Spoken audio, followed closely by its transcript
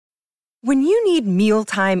When you need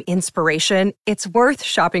mealtime inspiration, it's worth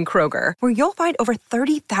shopping Kroger, where you'll find over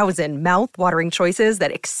 30,000 mouth-watering choices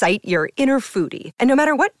that excite your inner foodie. And no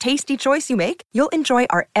matter what tasty choice you make, you'll enjoy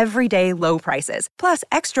our everyday low prices, plus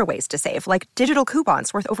extra ways to save, like digital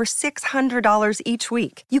coupons worth over $600 each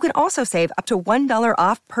week. You can also save up to $1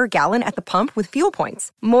 off per gallon at the pump with fuel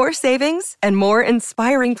points. More savings and more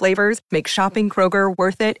inspiring flavors make shopping Kroger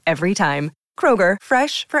worth it every time. Kroger,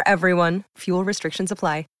 fresh for everyone. Fuel restrictions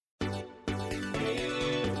apply.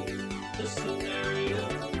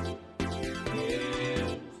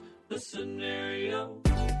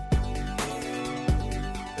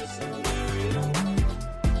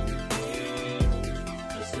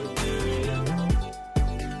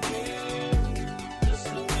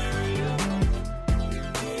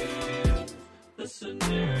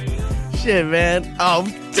 Shit, man.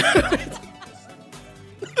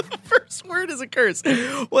 First word is a curse.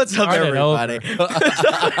 What's up, everybody?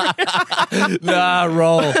 Nah,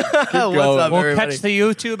 roll. What's up, We'll everybody? catch the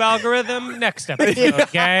YouTube algorithm next episode,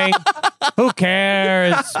 gang. Who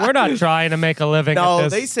cares? We're not trying to make a living at No,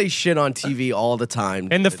 this. they say shit on TV all the time.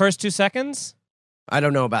 In the first 2 seconds? I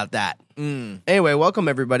don't know about that. Anyway, welcome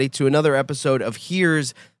everybody to another episode of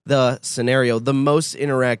Here's the Scenario, the most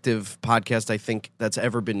interactive podcast I think that's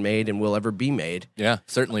ever been made and will ever be made. Yeah,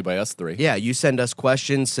 certainly by us three. Yeah, you send us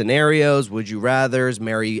questions, scenarios, would you rathers,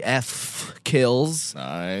 Mary F kills,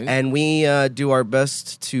 Nice. and we do our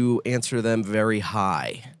best to answer them very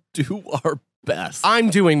high. Do our best.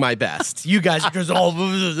 I'm doing my best. You guys are just all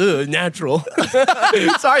natural.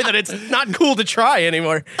 Sorry that it's not cool to try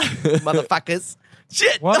anymore, motherfuckers.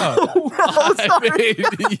 Shit. Whoa. Oh, sorry.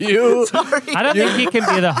 You, Sorry. I don't think he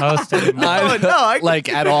can be the host anymore. I can- like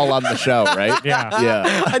at all on the show, right? Yeah.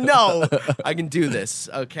 Yeah. No, I can do this,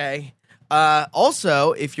 okay?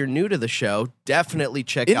 Also, if you're new to the show, definitely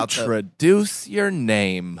check out the... Introduce your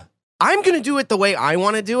name. I'm going to do it the way I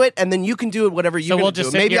want to do it, and then you can do it whatever you So want we'll to do.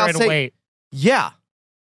 just sit Maybe here I'll and say, wait. yeah.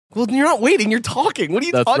 Well, you're not waiting, you're talking. What are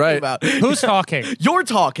you That's talking right. about? Who's talking? You're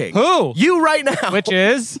talking. Who? You right now. Which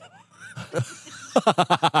is?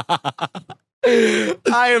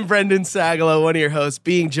 I am Brendan Sagalow, one of your hosts,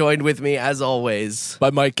 being joined with me, as always, By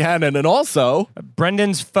Mike Cannon, and also...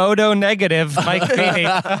 Brendan's photo negative, Mike Feeney.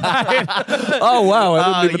 Oh, wow.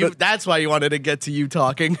 I didn't even... that's why you wanted to get to you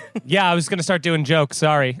talking. Yeah, I was going to start doing jokes.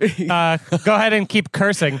 Sorry. Go ahead and keep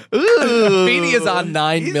cursing. Ooh. Feeney is on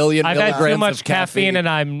 9 million I've milligrams had too much of caffeine. and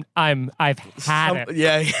I've had it.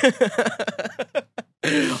 Yeah.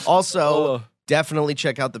 Also, definitely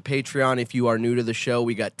check out the Patreon if you are new to the show.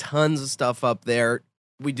 We got tons of stuff up there.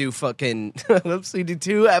 We do fucking, we do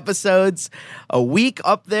 2 episodes a week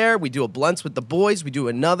up there. We do a Blunts with the Boys. We do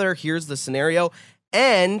another Here's the Scenario.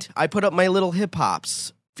 And I put up my little hip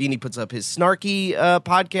hops. Feeney puts up his Snarky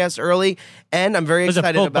podcast early. And I'm very There's a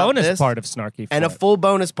excited full about bonus this. part of Snarky. And a for it. full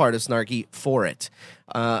bonus part of Snarky for it.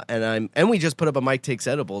 And we just put up a Mike Takes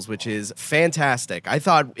Edibles, which is fantastic. I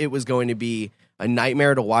thought it was going to be a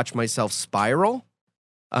nightmare to watch myself spiral.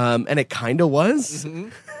 And it kind of was.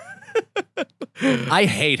 I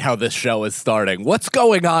hate how this show is starting. What's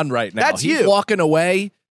going on right now? That's He's you. walking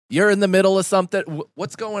away. You're in the middle of something.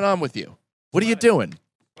 What's going on with you? What are you doing?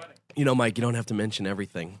 You know, Mike, you don't have to mention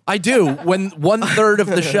everything. I do. When 1/3 of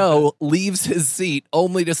the show leaves his seat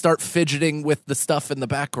only to start fidgeting with the stuff in the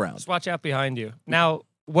background. Just watch out behind you. Now,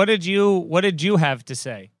 what did you have to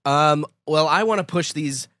say? Well, I want to push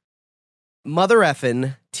these mother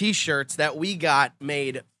effing t-shirts that we got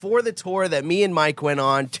made for the tour that me and Mike went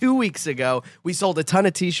on 2 weeks ago. We sold a ton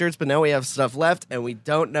of t-shirts, but now we have stuff left, and we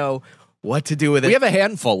don't know what to do with it. We have a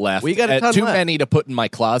handful left. We got a ton too left. many to put in my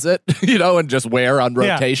closet, and just wear on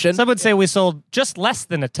rotation. Yeah. Some would say we sold just less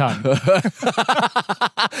than a ton.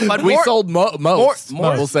 but We more, sold most.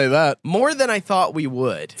 more- We'll say that. more than I thought we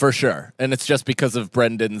would. For sure. And it's just because of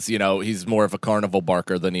Brendan's, he's more of a carnival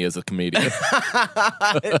barker than he is a comedian.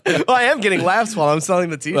 Well, I am getting laughs while I'm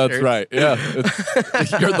selling the t-shirts. That's right. Yeah.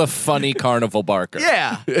 You're the funny carnival barker.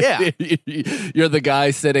 Yeah, yeah. You're the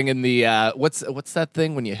guy sitting in the, what's that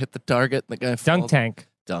thing when you hit the target and the guy Dunk falls? tank.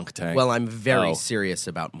 Dunk tank. Well, I'm very Oh. serious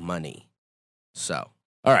about money. So,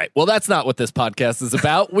 All right. Well, that's not what this podcast is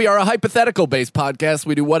about. We are a hypothetical-based podcast.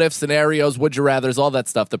 We do what-if scenarios, would-you-rathers, all that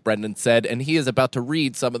stuff that Brendan said, and he is about to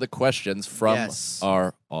read some of the questions from Yes.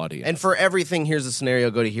 our audience. And for everything, Here's the Scenario,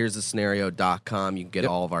 go to here'sthescenario.com. You can get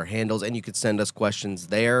all of our handles, and you could send us questions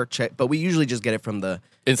there. But we usually just get it from the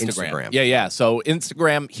Instagram. Yeah. So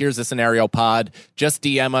Instagram, Here's the Scenario Pod. Just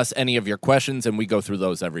DM us any of your questions, and we go through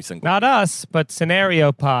those every single Not us, but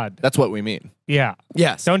Scenario Pod. That's what we mean. Yeah.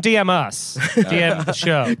 Yes. Don't DM us. DM the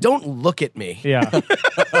show. Don't look at me. Yeah.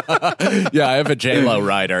 Yeah, I have a J-Lo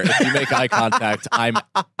rider. If you make eye contact, I'm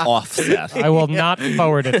offset. I will not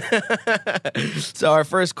forward it. So our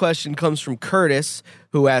first question comes from Curtis,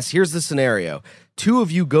 who asks, here's the scenario. 2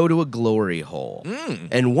 of you go to a glory hole,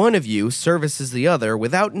 and one of you services the other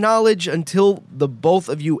without knowledge until the both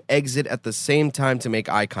of you exit at the same time to make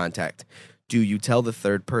eye contact. Do you tell the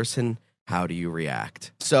third person? How do you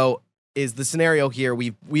react? So is the scenario here,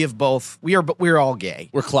 we're all gay.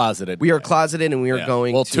 We're closeted. We are closeted, and we are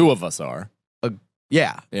going Well, to... 2 of us are.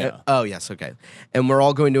 Yeah. Oh, yes, okay. And we're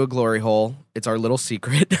all going to a glory hole. It's our little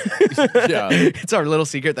secret. Yeah. It's our little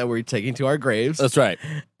secret that we're taking to our graves. That's right.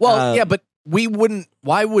 Well, yeah, but we wouldn't.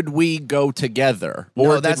 Why would we go together? Or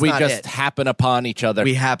No, did that's we not just it. happen upon each other?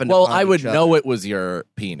 We happened Well, upon I would each other. know it was your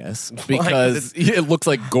penis because it looks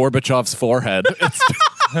like Gorbachev's forehead.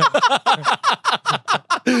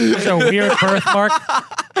 It's a weird birthmark.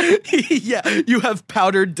 Yeah, you have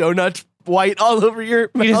powdered donut white all over your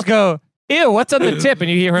mouth. You just go, ew, what's on the tip? And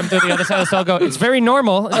you hear him through the other side of the cell go, it's very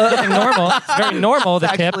normal. It's getting normal. It's very normal, the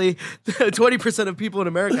tip. Actually, 20% of people in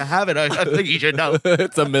America have it. I think you should know.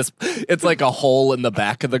 It's like a hole in the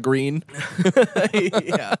back of the green.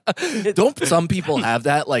 Yeah. Don't some people have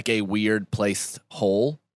that, like a weird placed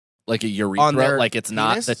hole, like a urethra, On their like it's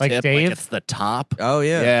not penis? the Like tip, Dave? like it's the top. Oh,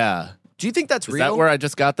 yeah. Yeah. Do you think that's Is real? that where I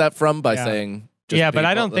just got that from by Yeah. saying? Just Yeah, but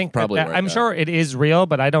I people? don't That's think probably that, where I I'm got it. sure it is real,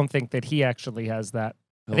 but I don't think that he actually has that.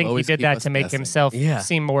 I He'll think he always did keep that us to make guessing. himself Yeah.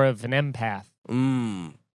 seem more of an empath.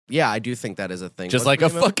 Yeah, I do think that is a thing. Just What's like a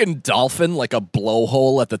the name of it? fucking dolphin, like a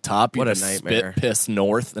blowhole at the top. You What a just nightmare. spit piss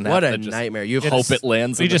north and What have a to just nightmare. You hope it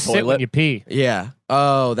lands You in the just sit when toilet. you pee. Yeah.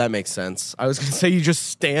 Oh, that makes sense. I was going to say you just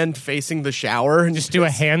stand facing the shower and Just do a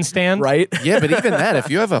handstand. right? Yeah, but even that, if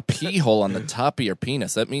you have a pee hole on the top of your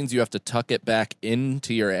penis, that means you have to tuck it back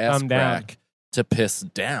into your ass Thumb down. crack to piss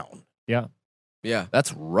down. Yeah. Yeah.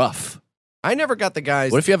 That's rough. I never got the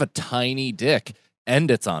guys. What if you have a tiny dick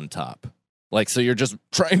and it's on top? Like, so you're just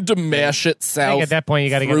trying to mash it I south. think at that point you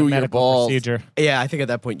got to get a through your medical balls. procedure. Yeah, I think at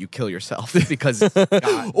that point you kill yourself because God.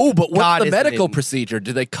 Oh, but what's God the isn't medical in- procedure?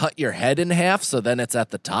 Do they cut your head in half so then it's at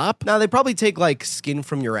the top No, they probably take like skin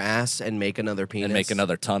from your ass and make another penis. and make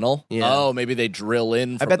another tunnel? Yeah. Oh, maybe they drill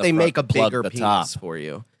in. I From bet the they front make a to plug bigger the penis top. for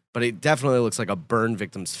you. But it definitely looks like a burn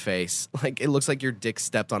victim's face. Like it looks like your dick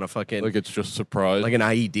stepped on a fucking Like it's just surprise. like an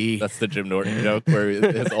IED. That's the Jim Norton joke, where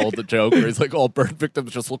his old joke, where he's like, all burn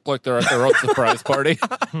victims just look like they're at their own surprise party.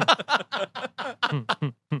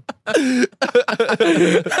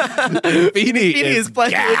 Beanie is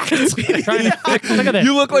playing. Trying to fix, look at this.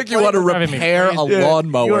 You look like you want to Driving me repair a crazy.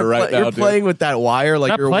 lawnmower right now, You're dude. playing with that wire like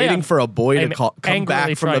Not you're playing. waiting for a boy to I'm come angrily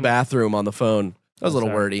back from the trying- bathroom on the phone. That was a little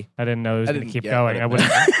Sorry. wordy. I didn't know it was I going to didn't keep get going. it. I would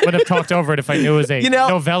have talked over it if I knew it was a You know-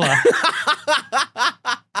 novella.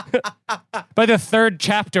 By the third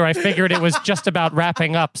chapter, I figured it was just about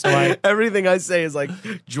wrapping up. So I Everything I say is like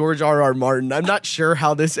George R.R. Martin. I'm not sure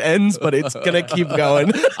how this ends, but it's gonna keep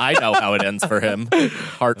going. I know how it ends for him.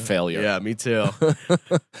 Heart failure. Yeah, me too.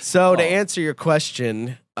 So to answer your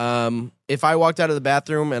question, if I walked out of the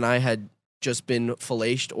bathroom and I had just been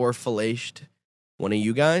fellaced or fellaced one of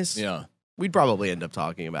you guys, Yeah. we'd probably end up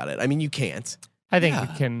talking about it. I mean, you can't. I think we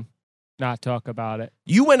can not talk about it.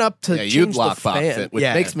 You went up to Yeah, change you'd the lockbox fan. it, which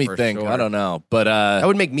Yeah, makes me for think, sure. I don't know. But That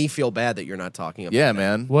would make me feel bad that you're not talking about yeah, it.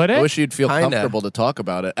 man. Would I it? wish you'd feel Kinda. comfortable to talk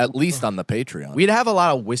about it, at least on the Patreon. We'd have a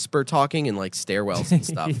lot of whisper talking in like stairwells and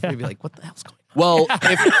stuff. Yeah. We'd be like, what the hell's going on? Well,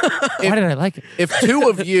 Why did I like it? if 2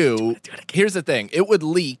 of you, here's the thing, it would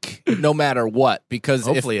leak no matter what, because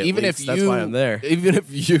Hopefully it even leaks. if That's you, why I'm there. even if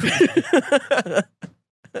you,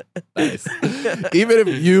 nice, even if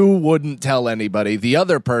you wouldn't tell anybody, the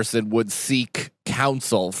other person would seek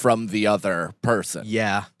counsel from the other person.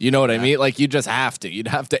 Yeah. You know what I mean? Like you just have to. You'd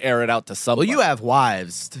have to air it out to Well, somebody. you have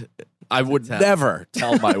wives. I would tell. never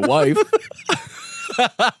tell my wife.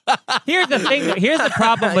 Here's the thing. Here's the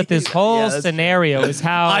problem with this whole Yeah, that's scenario is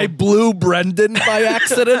how I blew Brendan by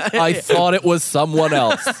accident. I thought it was someone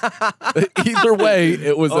else. Either way,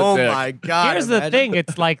 it was a Oh dick. my God. Here's the imagine. thing.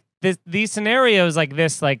 It's like these scenarios like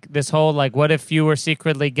this whole like what if you were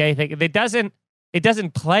secretly gay thing. It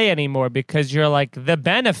doesn't play anymore because you're like the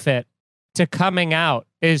benefit to coming out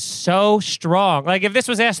is so strong. Like if this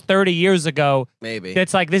was asked 30 years ago, Maybe.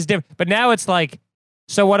 it's like this different. But now it's like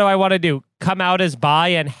So what do I want to do? Come out as bi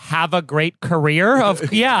and have a great career?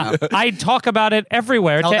 Yeah, I talk about it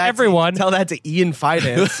everywhere to everyone. Tell that to Ian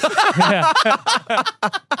Finance.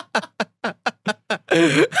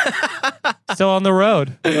 Still on the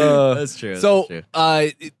road. That's true. So,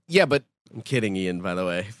 that's true. yeah, but I'm kidding Ian, by the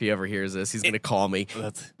way. If he ever hears this, he's going to call me.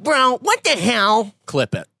 Bro, what the hell?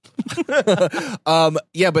 clip it.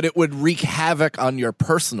 Yeah, but it would wreak havoc on your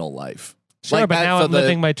personal life. Sure, but now I'm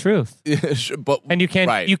living my truth. But And you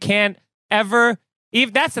can't ever,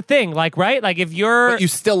 if that's the thing, like, right? Like if you're, But you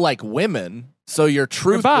still like women, so your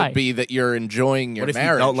truth bi. would be that you're enjoying your What if you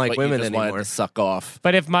marriage, don't like but women you just wanted anymore? to suck off.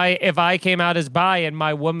 but if I came out as bi and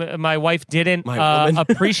my wife didn't My woman.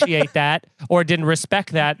 appreciate that or didn't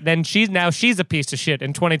respect that, then she's a piece of shit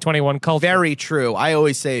in 2021 culture. Very true. I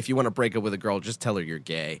always say if you want to break up with a girl, just tell her you're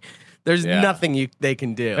gay. There's Yeah. nothing they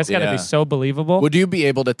can do. That's got to Yeah. be so believable. Would you be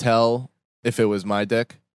able to tell if it was my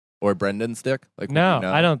dick or Brendan's dick? Like, would No, you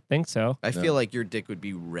know? I don't think so. I feel like your dick would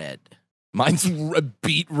be red. Mine's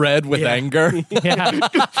beat red with Yeah. anger. Yeah.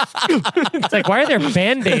 It's like, why are there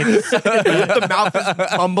Band-Aids? The mouth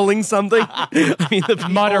is mumbling something. I mean, the pee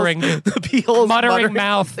Muttering. holes- the pee holes Muttering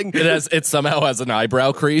mouth. It somehow has an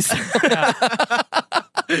eyebrow crease.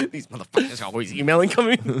 These motherfuckers are always emailing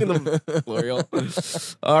coming in the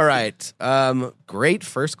L'Oreal. All right. Great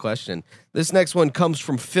first question. This next one comes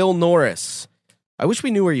from Phil Norris. I wish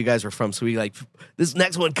we knew where you guys were from, so this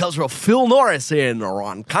next one comes from Phil Norris in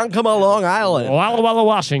Ronkonkoma, Long Island. Walla Walla,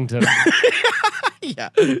 Washington. Yeah.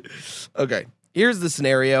 Okay. Here's the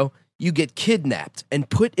scenario. You get kidnapped and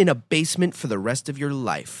put in a basement for the rest of your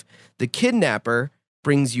life. The kidnapper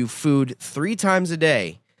brings you food 3 times a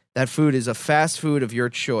day. That food is a fast food of your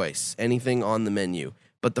choice, anything on the menu.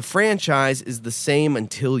 But the franchise is the same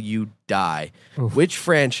until you die. Oof. Which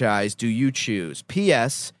franchise do you choose?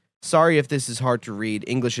 P.S. Sorry if this is hard to read.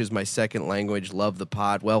 English is my second language. Love the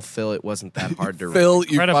pod. Well, Phil, it wasn't that hard to read. Phil, you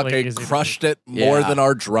Incredibly fucking easy to crushed it more Yeah. than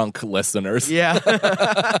our drunk listeners. Yeah.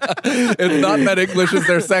 It's not that English is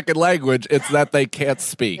their second language, it's that they can't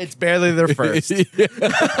speak. It's barely their first.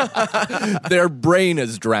 Their brain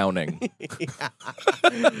is drowning.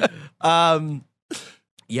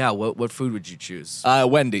 Yeah, what food would you choose?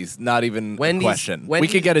 Wendy's, not even Wendy's- a question. We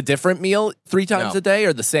Wendy's- could get a different meal 3 times No. a day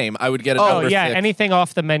or the same. I would get a Oh, number yeah, 6. anything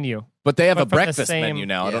off the menu. But they have but a from the breakfast same- menu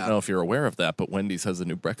now. I Yeah. don't know if you're aware of that, but Wendy's has a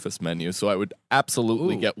new breakfast menu. So I would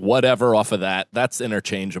absolutely Ooh. get whatever off of that. That's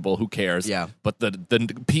interchangeable. Who cares? Yeah. But the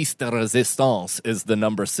piece de resistance is the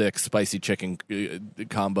number 6 spicy chicken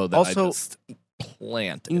combo that Also, I just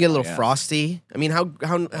plant. You can get a in little my ass. frosty. I mean,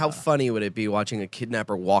 how funny would it be watching a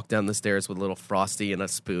kidnapper walk down the stairs with a little frosty and a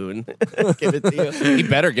spoon? Give it to you. He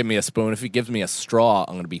better give me a spoon. If he gives me a straw,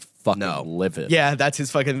 I'm going to be fucking No. livid. Yeah, that's his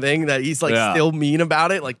fucking thing. That he's like Yeah. still mean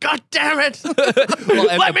about it. Like, God damn it! and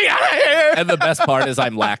Let me out of here! And the best part is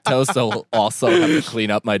I'm lactose, so he'll also have to clean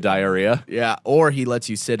up my diarrhea. Yeah, or he lets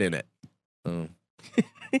you sit in it. Mm.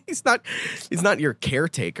 He's not your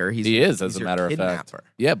caretaker. He is, as he's a your matter of fact. kidnapper.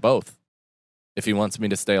 Yeah, both. If he wants me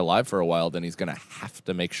to stay alive for a while, then he's going to have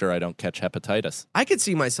to make sure I don't catch hepatitis. I could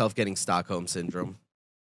see myself getting Stockholm syndrome.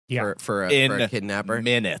 Yeah. For a kidnapper.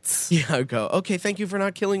 Minutes. Yeah, I'd go, okay, thank you for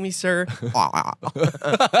not killing me, sir.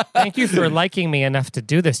 Thank you for liking me enough to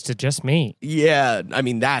do this to just me. Yeah, I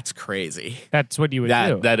mean, that's crazy. That's what you would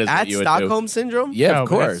do. That is what That's you would Stockholm Syndrome? do. Yeah, No, of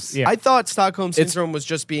but that's- course. yeah. I thought Stockholm Syndrome was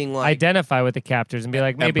just being like, Identify with the captors and be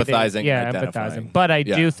like, maybe Empathizing, they, identifying. empathizing. But I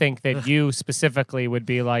Yeah. do think that you specifically would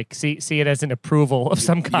be like, see it as an approval of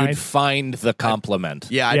some kind. You'd find the compliment.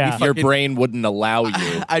 yeah, I'd Yeah. be Your fucking, brain wouldn't allow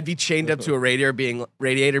you. I'd be chained up to a radiator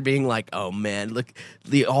being like, oh man, look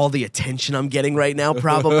all the attention I'm getting right now,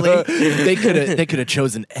 probably. they could have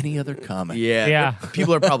chosen any other comment. Yeah. Yeah.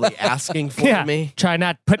 People are probably asking for Yeah. me. Try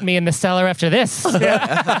not put me in the cellar after this.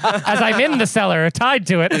 As I'm in the cellar, tied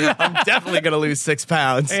to it. I'm definitely going to lose 6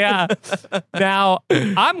 pounds. Yeah. Now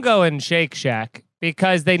I'm going Shake Shack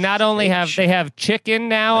because they not only have chicken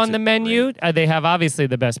now on the menu. They have obviously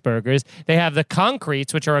the best burgers. They have the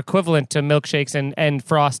concretes, which are equivalent to milkshakes and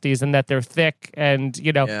frosties, and that they're thick and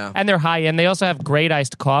Yeah. and they're high end. They also have great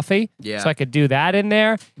iced coffee. Yeah. So I could do that in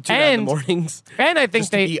there. Do that in the mornings. And I think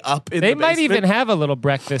Just to they be up in they the might even basement. have a little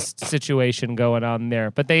breakfast situation going on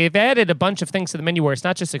there. But they've added a bunch of things to the menu where it's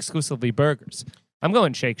not just exclusively burgers. I'm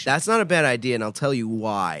going Shake Shack. That's not a bad idea, and I'll tell you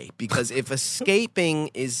why. Because if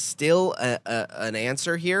escaping is still an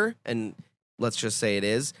answer here, and let's just say it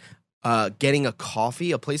is, getting a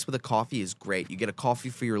place with a coffee is great. You get a coffee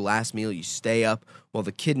for your last meal, you stay up while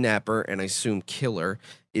the kidnapper, and I assume killer,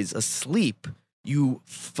 is asleep. You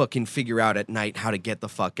fucking figure out at night how to get the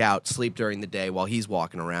fuck out, sleep during the day while he's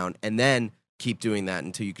walking around, and then keep doing that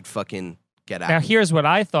until you could fucking get out. Now, here's what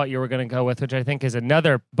I thought you were going to go with, which I think is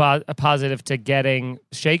another a positive to getting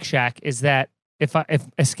Shake Shack, is that if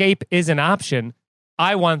escape is an option,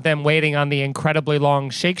 I want them waiting on the incredibly long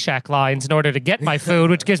Shake Shack lines in order to get my food,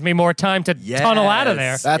 which gives me more time to tunnel out of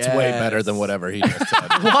there. That's way better than whatever he just said.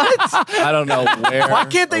 What? I don't know where. Why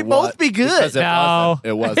can't they or both what, be good? Because No.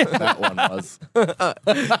 it wasn't. That one was.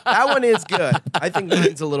 That one is good. I think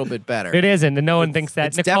mine's a little bit better. It isn't, and no one thinks that.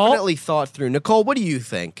 It's Nicole? definitely thought through. Nicole, what do you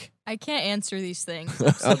think? I can't answer these things.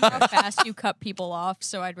 I've seen how fast you cut people off,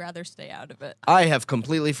 so I'd rather stay out of it. I have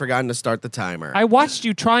completely forgotten to start the timer. I watched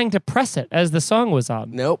you trying to press it as the song was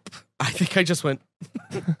on. Nope. I think I just went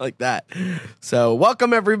like that. So,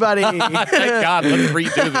 welcome everybody. Thank God. Let's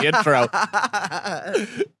redo the intro.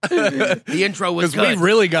 The intro was Because we good.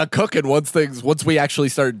 really got cooking once we actually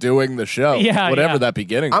started doing the show. Yeah, Whatever yeah. that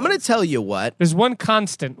beginning. I'm was. going to tell you what. There's one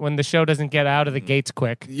constant when the show doesn't get out of the gates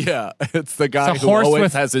quick. Yeah, it's the guy It's a who horse always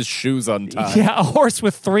with- has his shoes untied. Yeah, a horse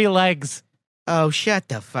with 3 legs. Oh, shut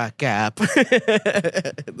the fuck up.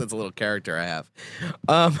 That's a little character I have.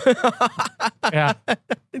 Yeah.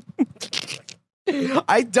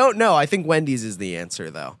 I don't know. I think Wendy's is the answer,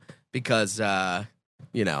 though, because, I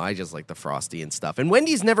just like the Frosty and stuff. And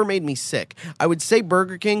Wendy's never made me sick. I would say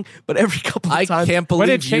Burger King, but every couple of I times. can't What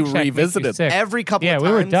did believe Shake you Shack make you revisited. sick? Every couple Yeah, of we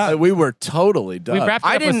times. were done. We were totally We done. wrapped it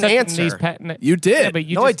I up with didn't such answer. these pet- You did. Yeah, but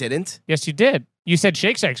you No, I just- didn't. Yes, you did. You said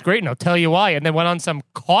Shake Shack's great, and I'll tell you why, and then went on some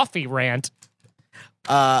coffee rant.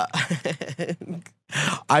 I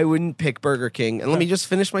wouldn't pick Burger King. And let me just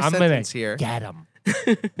finish my I'm sentence gonna here. get him.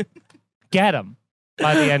 Get him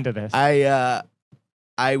by the end of this. I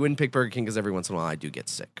wouldn't pick Burger King because every once in a while I do get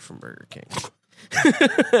sick from Burger King.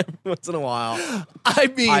 Once in a while, I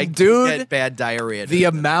mean, I dude, get bad diarrhea. the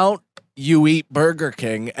amount you eat Burger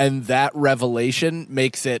King and that revelation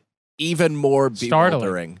makes it even more Startling.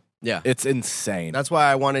 bewildering. Yeah, It's insane. that's why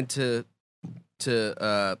I wanted to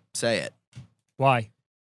say it Why?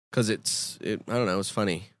 because I don't know, it's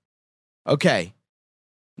funny. Okay,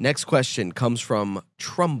 next question comes from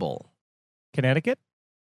Trumbull. Connecticut?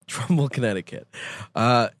 Trumbull, Connecticut.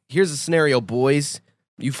 Here's a scenario, boys.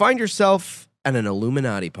 You find yourself at an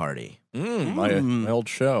Illuminati party. My old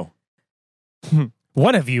show.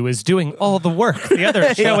 One of you is doing all the work. The other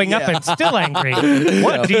is showing up Yeah. and still angry.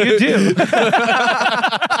 What do you do?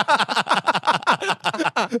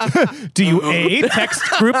 Do you A, text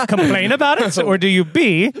group complain about it? Or do you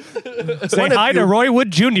B, say hi to Roy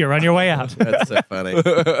Wood Jr. on your way out? That's so funny.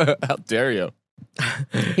 How dare you?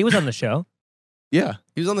 He was on the show. Yeah.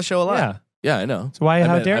 He was on the show a lot. Yeah. Yeah, I know. So why I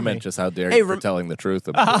how meant, dare I me? meant just how dare Hey, you for telling the truth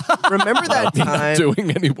about Remember that me not time? doing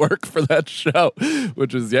any work for that show,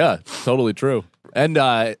 which is, totally true. And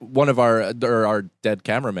one of our dead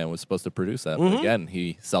cameraman was supposed to produce that. But again,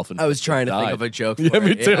 he self-inflicted I was trying to think died. of a joke. Yeah, for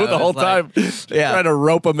me it. too, I the was whole like- time. Yeah. Trying to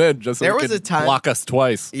rope him in just so There he was could a time- block us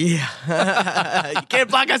twice. Yeah. You can't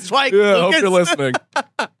block us twice. Yeah, I hope Lucas. you're listening.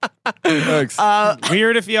 Thanks.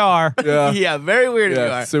 Weird if you are. yeah, Yeah, very weird if you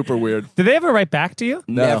are. super weird. Did they ever write back to you?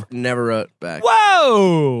 No. Never wrote back.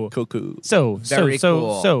 Whoa! Cuckoo. So Very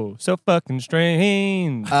cool. so fucking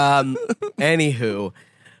strange. Anywho,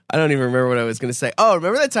 I don't even remember what I was going to say. Oh,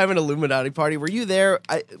 remember that time at Illuminati party? Were you there?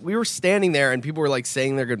 We were standing there and people were like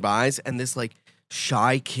saying their goodbyes, and this like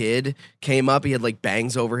shy kid came up. He had like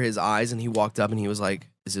bangs over his eyes, and he walked up and he was like,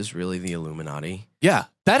 "Is this really the Illuminati?" Yeah,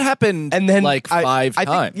 that happened And then like five I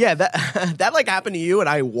times. think, yeah, that that like happened to you, and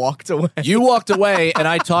I walked away. You walked away, and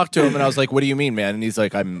I talked to him, and I was like, "What do you mean, man?" And he's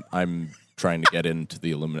like, "I'm trying to get into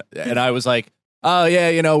the Illuminati." And I was like, "Oh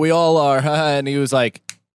yeah, we all are." And he was like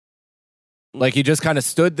he just kind of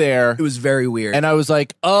stood there, It was very weird. and I was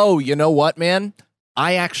like, "Oh, you know what, man?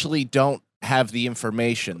 I actually don't have the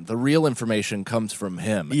information. The real information comes from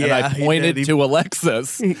him." And I Yeah, he pointed did. to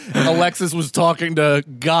Alexis. And Alexis was talking to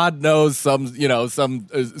God knows some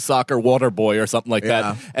soccer water boy or something like Yeah.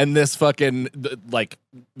 that. And this fucking like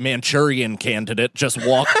Manchurian candidate just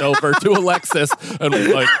walked over to Alexis and was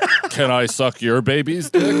like, "Can I suck your baby's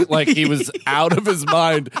dick?" Like he was out of his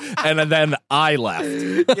mind. And then I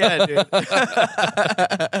left. Yeah, dude.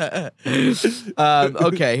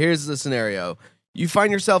 Okay, here's the scenario. You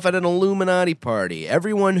find yourself at an Illuminati party.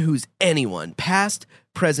 Everyone who's anyone, past,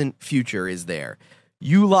 present, future, is there.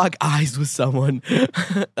 You lock eyes with someone.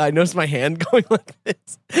 I noticed my hand going like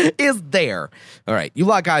this. Is there. All right, you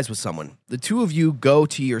lock eyes with someone. The two of you go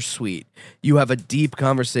to your suite. You have a deep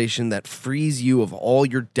conversation that frees you of all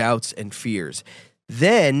your doubts and fears.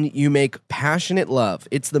 Then you make passionate love.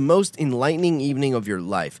 It's the most enlightening evening of your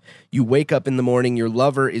life. You wake up in the morning, your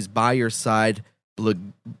lover is by your side,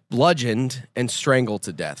 bludgeoned and strangled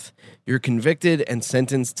to death. You're convicted and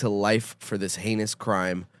sentenced to life for this heinous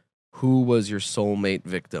crime. Who was your soulmate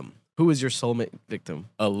victim? Who was your soulmate victim?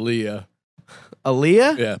 Aaliyah.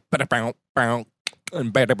 Aaliyah? Yeah. Boom,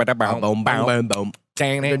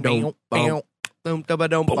 boom, boom,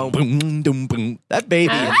 boom. Boom, boom, boom, boom. That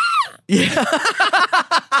baby. Yeah.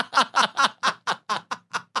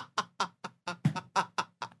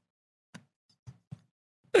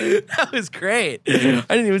 That was great. I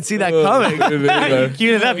didn't even see that coming.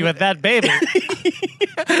 Cute it up. You went that baby.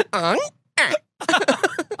 I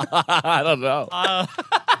don't know.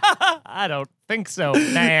 I don't think so,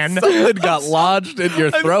 man. Something got lodged in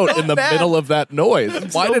your throat so in the mad. middle of that noise.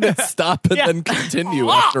 Why so did it stop and Yeah. then continue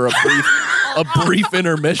after a brief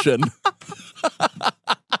intermission?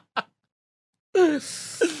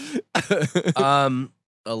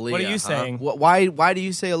 Aaliyah. What are you saying? Why do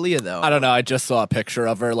you say Aaliyah though? I don't know. I just saw a picture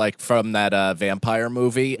of her like from that vampire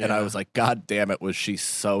movie, and I Yeah. was like, God damn it, was she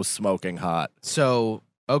so smoking hot? So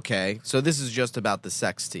okay, so this is just about the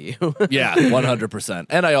sex to you. Yeah, 100%.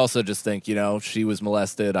 And I also just think, you know, she was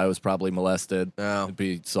molested. I was probably molested. Oh, It'd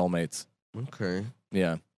be soulmates. okay.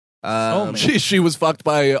 Yeah. Soulmate. She was fucked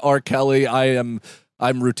by R. Kelly. I'm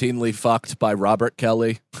routinely fucked by Robert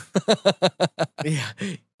Kelly. Yeah.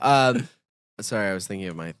 Sorry, I was thinking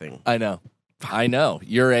of my thing. I know.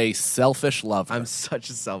 You're a selfish lover. I'm such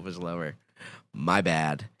a selfish lover. My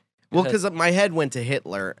bad. Well, because my head went to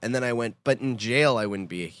Hitler, and then I went, but in jail, I wouldn't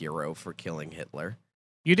be a hero for killing Hitler.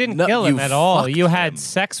 You didn't No, kill him you at all. fucked You had him.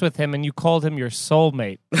 sex with him and you called him your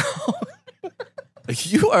soulmate.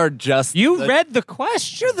 You are just You read the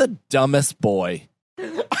question. You're the dumbest boy.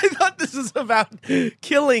 I thought this was about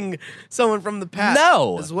killing someone from the past.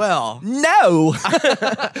 No. as well. No.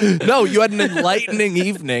 No, you had an enlightening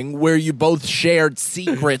evening where you both shared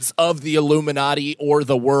secrets of the Illuminati or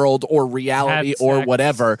the world or reality Had or sex.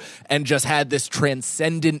 whatever, and just had this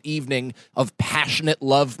transcendent evening of passionate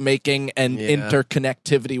lovemaking and Yeah.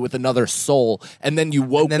 interconnectivity with another soul. And then you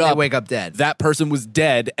woke And then up. they wake up dead. That person was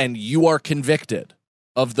dead, and you are convicted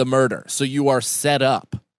of the murder. So you are set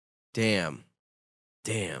up. Damn.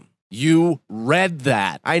 You read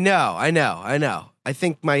that. I know. I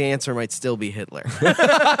think my answer might still be Hitler.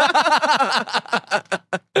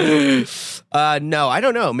 No, I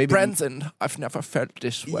don't know. Maybe Brenton, I've never felt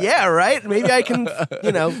this way. Yeah, right. Maybe I can,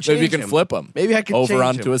 change Maybe you can him. flip him Maybe I can over change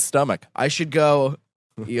onto him. his stomach. I should go.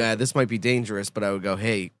 Yeah, this might be dangerous, but I would go.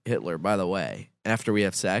 Hey, Hitler. By the way, after we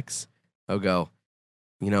have sex, I'll go.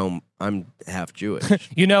 I'm half Jewish.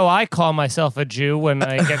 You know, I call myself a Jew when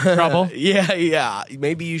I get in trouble. Yeah.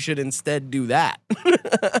 Maybe you should instead do that.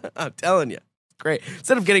 I'm telling you. Great.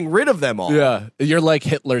 Instead of getting rid of them all. Yeah, you're like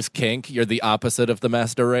Hitler's kink. You're the opposite of the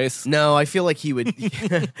master race. No, I feel like he would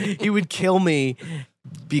he would kill me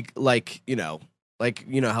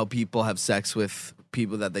how people have sex with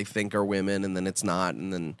people that they think are women and then it's not,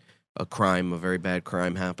 and then a very bad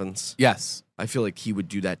crime happens. Yes. I feel like he would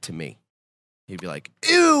do that to me. He'd be like,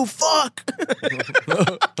 ew, fuck.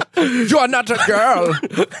 You are not a girl.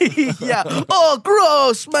 Yeah. Oh,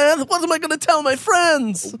 gross, man. What am I going to tell my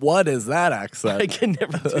friends? What is that I accent? can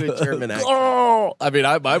never do a German accent. Oh, I mean,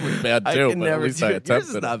 I was bad I too, can but at never least do I it. Yours is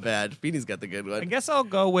attempted. not bad. Feeney's got the good I one. guess I'll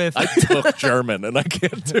go with. I took German and I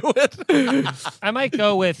can't do it. I might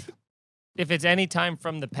go with, if it's any time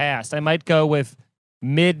from the past, I might go with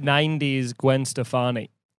mid 90s Gwen Stefani.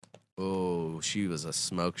 Oh, she was a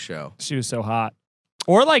smoke show. She was so hot.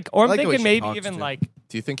 Or I'm like the way thinking she maybe talks, even too. like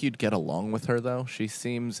Do you think you'd get along with her though? She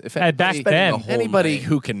seems if back anybody, then. the whole anybody night.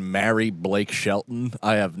 who can marry Blake Shelton,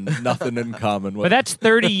 I have nothing in common with. But that's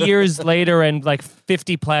 30 years later and like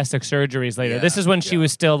 50 plastic surgeries later. Yeah, This is when she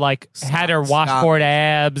was still like had her Stop. washboard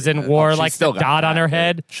abs and wore She's like the still got dot on that, her dude.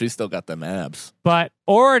 head. She's still got them abs. But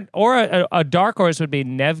a dark horse would be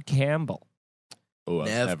Nev Campbell. Ooh,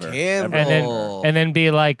 Nev Campbell. And then Oh. and then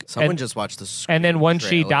be like Someone and, just watched the and then Scream when she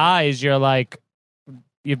trailer. dies, you're like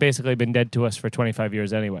you've basically been dead to us for 25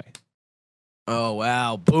 years anyway. Oh,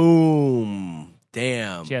 wow. Boom.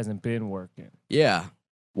 Damn. She hasn't been working. Yeah.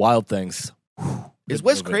 Wild Things. Is Good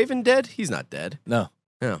Wes movie. Craven dead? He's not dead. No.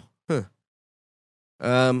 No. Huh.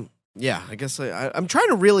 Yeah, I guess I'm trying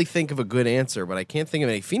to really think of a good answer, but I can't think of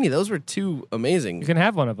any. Feeney, those were two amazing. You can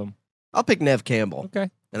have one of them. I'll pick Nev Campbell. Okay.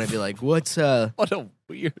 And I'd be like, what's What a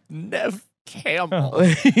weird Nev Campbell.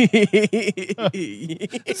 Is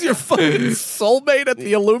Is your fucking soulmate at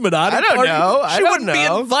the Illuminati? I don't party? know. I She don't wouldn't know. be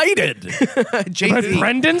invited. But Jay-Z.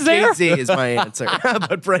 Brendan's there? Jay-Z is my answer.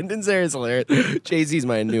 But Brendan's there is hilarious. Jay-Z's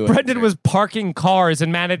my new Brendan answer. was parking cars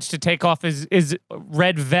and managed to take off his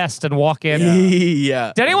red vest and walk in.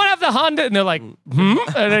 Yeah. Did anyone have the Honda? And they're like, And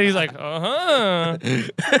then he's like, uh-huh.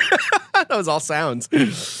 That was all sounds.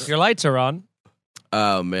 Your lights are on.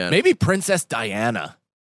 Oh, man. Maybe Princess Diana.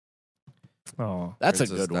 Oh, That's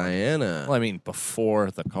Princess a good one. Diana. Well, I mean,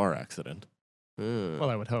 before the car accident. well,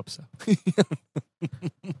 I would hope so.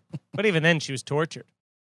 But even then, she was tortured.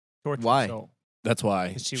 Tortured Why? soul. That's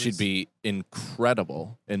why She she'd was- be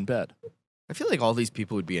incredible in bed. I feel like all these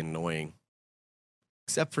people would be annoying.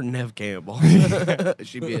 Except for Nev Campbell.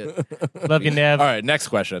 She'd be it. Love you, Nev. All right, next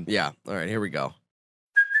question. Yeah. All right, here we go.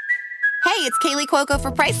 Hey, it's Kaylee Cuoco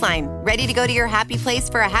for Priceline. Ready to go to your happy place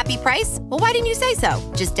for a happy price? Well, why didn't you say so?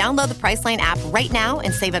 Just download the Priceline app right now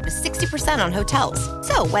and save up to 60% on hotels.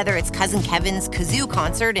 So whether it's Cousin Kevin's Kazoo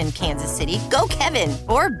concert in Kansas City, go Kevin,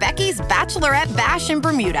 or Becky's Bachelorette Bash in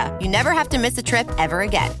Bermuda, you never have to miss a trip ever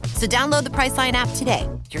again. So download the Priceline app today.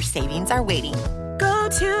 Your savings are waiting. Go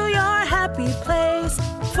to your happy place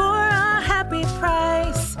for a happy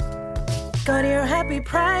price. Go to your happy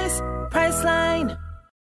price, Priceline.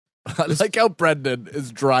 I like how Brendan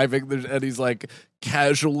is driving and he's like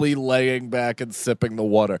casually laying back and sipping the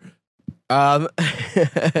water.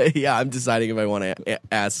 Yeah, I'm deciding if I want to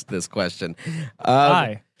ask this question.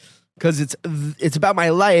 Hi. Because it's about my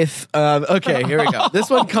life. Okay, here we go.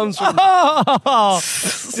 This one comes from. Oh,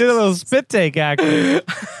 did a little spit take, actually.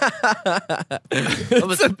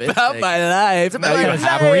 It's About my life. It's about Got my a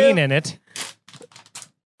life. screen in it,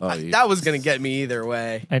 Oh, you- That was gonna get me either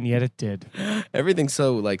way. and yet it did. Everything's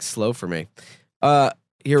so like slow for me.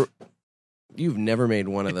 Here, you've never made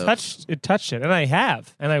one of those. It touched it, and I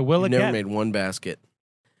have, and I will You've again. never made one basket.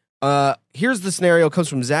 Here's the scenario. It comes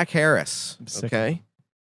from Zach Harris. I'm sick. Okay.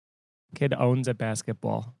 Kid owns a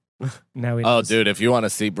basketball. Now he Oh, knows. dude, if you want to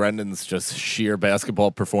see Brendan's just sheer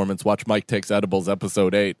basketball performance, watch Mike Takes Edibles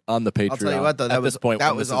episode 8 on the Patreon. I'll tell you what though. At That this was point, that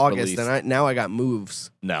when was this is August, released. and now I got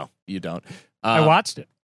moves. No, you don't. I watched it.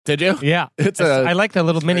 Did you? Yeah, It's I like the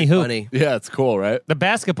little mini Very hoop. funny. Yeah, it's cool, right? The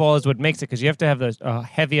basketball is what makes it because you have to have the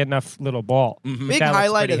heavy enough little ball. Big That looks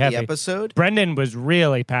highlight pretty of heavy. the episode. Brendan was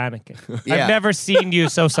really panicking. Yeah. I've never seen you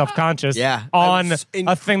so self-conscious Yeah, I on was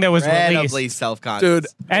a thing that was incredibly released. self-conscious, Dude,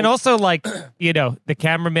 And also, like, the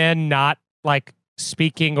cameraman not, like,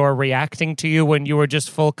 speaking or reacting to you when you were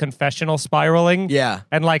just full confessional spiraling. Yeah.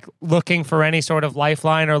 And, like, looking for any sort of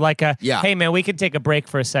lifeline or, like, Yeah. hey, man, we can take a break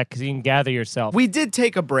for a sec because you can gather yourself. We did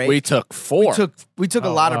take a break. we took 4. We took a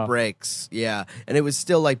Oh, lot wow. of breaks, yeah, and it was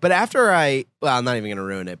still like. But after I'm not even gonna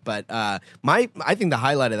ruin it. But I think the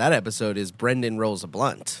highlight of that episode is Brendan rolls a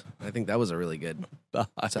blunt. I think that was a really good the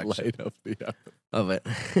section highlight of the episode. of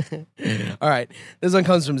it. All right, this one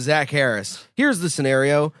comes from Zach Harris. Here's the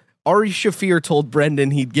scenario. Ari Shafir told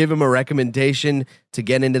Brendan he'd give him a recommendation to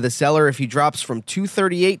get into the cellar if he drops from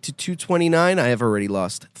 238 to 229. I have already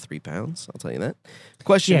lost 3 pounds. I'll tell you that. The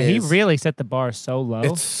question yeah, he is, really set the bar so low.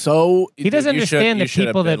 It's so He doesn't you should- understand you the should have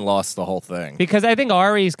people that- been lost the whole thing. Because I think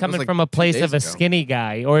Ari's coming like from a 2 place days of a ago. skinny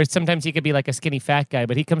guy, or sometimes he could be like a skinny fat guy,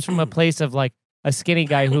 but he comes from a place of like a skinny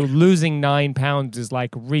guy who losing 9 pounds is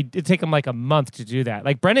like, it'd take him like a month to do that.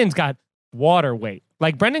 Like Brendan's got water weight.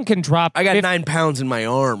 Like Brendan can drop. I got 50 9 pounds in my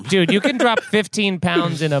arm. Dude, you can drop 15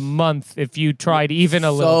 pounds in a month if you tried even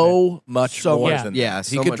a little bit. So much So more much- than yeah, that.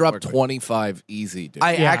 so He could much drop more quick. 25 easy, dude.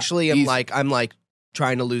 I Yeah. actually am Easy. like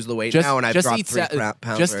trying to lose the weight just, now, and I've just dropped eat 3 sa-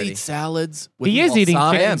 pounds Just already. eat salads. With He is eating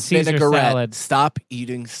balsamic chicken and Caesar vinaigrette. salad. Stop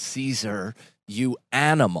eating Caesar, you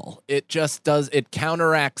animal. It just does. It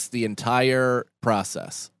counteracts the entire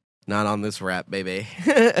process. Not on this wrap, baby.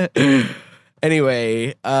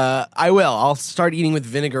 Anyway, I will. I'll start eating with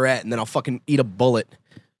vinaigrette, and then I'll fucking eat a bullet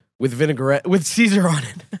with vinaigrette with Caesar on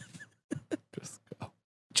it.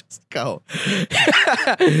 Just go.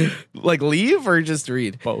 Like leave or just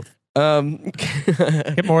read? Both.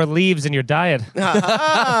 Get more leaves in your diet.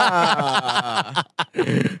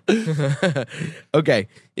 Okay,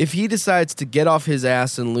 if he decides to get off his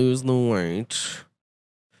ass and lose the weight,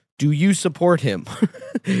 do you support him?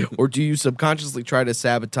 Or do you subconsciously try to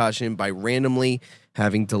sabotage him by randomly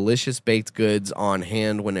having delicious baked goods on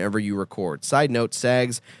hand whenever you record? Side note,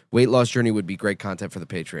 SAG's weight loss journey would be great content for the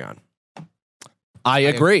Patreon. I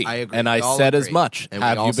agree. I agree. And I We all said as agree. much. And we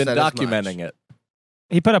Have all you been said as much. documenting it?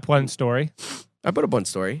 He put up one story, I put up one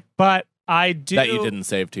story. but I do. That you didn't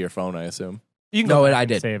save to your phone, I assume. You can No, go and back I and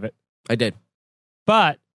did. save it. I did.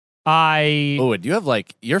 But I. Oh, and you have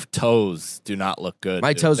like your toes do not look good.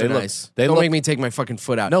 My dude. toes They are look- nice. They Don't look make me take my fucking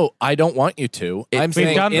foot out. No, I don't want you to. I'm We've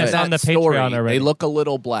saying done in this that on the story, Patreon already. They look a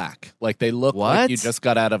little black. Like they look What? like you just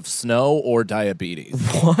got out of snow or diabetes.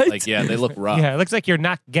 What? Like yeah, they look rough. Yeah, it looks like you're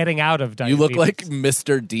not getting out of You diabetes. look like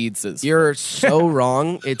Mr. Deeds. You're so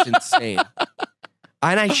wrong. It's insane.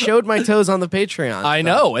 And I showed my toes on the Patreon. I so-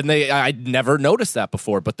 know, and I never noticed that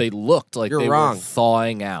before, but they looked like You're they wrong. were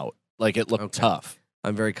thawing out. Like it looked Okay. tough.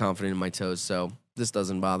 I'm very confident in my toes, so this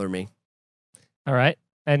doesn't bother me. All right.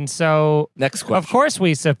 And so, Next question. of course,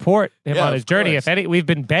 we support him Yeah, on his of journey. course. If any, we've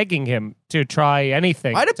been begging him to try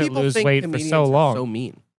anything Why do to people lose think weight for comedians so are long. so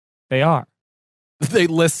mean? They are. They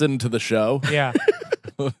listen to the show. Yeah.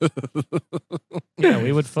 Yeah,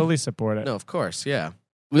 we would fully support it. No, of course, yeah.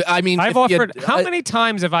 I mean, I've if you- offered. How many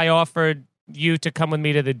times have I offered you to come with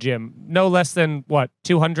me to the gym? No less than what,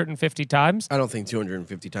 250 times? I don't think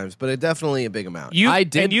 250 times, but definitely a big amount. I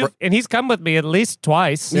did and he's come with me at least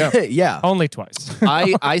twice. Yeah. Only twice.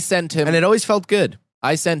 I sent him And it always felt good,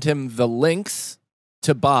 I sent him the links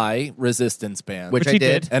to buy resistance bands, which I he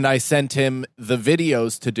did. did. and I sent him the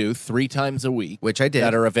videos to do 3 times a week, Which I did.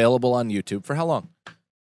 that are available on YouTube. For how long?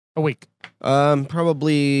 A week.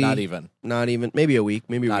 Probably Not even. maybe a week,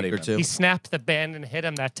 maybe a Not week or even. two. He snapped the band and hit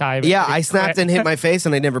him that time. Yeah, And he I snapped quit. and hit my face,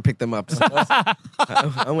 and I never picked them up. So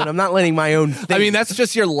I'm not letting my own thing. I mean, that's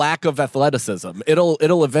just your lack of athleticism.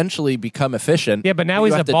 It'll eventually become efficient. Yeah, but now You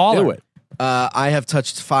he's have a to baller. do it. I have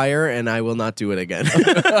touched fire, and I will not do it again.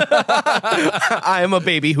 I am a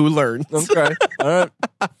baby who learns. Okay. All right.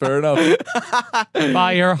 Fair enough.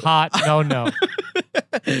 Fire, hot, no.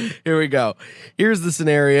 Here we go. Here's the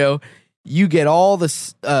scenario. You get all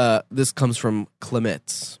this. This comes from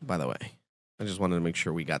Clements, by the way. I just wanted to make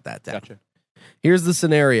sure we got that down. Gotcha. Here's the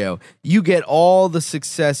scenario. You get all the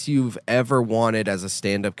success you've ever wanted as a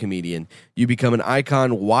stand-up comedian. You become an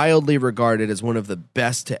icon, wildly regarded as one of the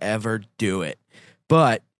best to ever do it.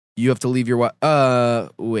 But you have to leave your...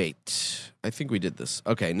 wait. I think we did this.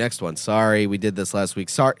 Okay, next one. Sorry, we did this last week.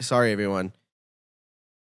 Sorry, everyone.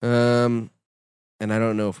 And I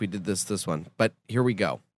don't know if we did this one, but here we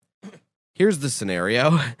go. Here's the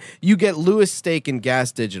scenario. You get Lewis Stake and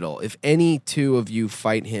Gas Digital. If any two of you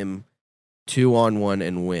fight him 2-on-1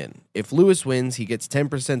 and win. If Lewis wins, he gets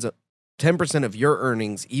 10% of your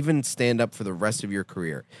earnings, even stand up for the rest of your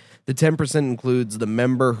career. The 10% includes the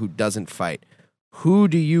member who doesn't fight. Who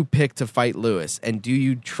do you pick to fight Lewis? And do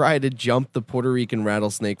you try to jump the Puerto Rican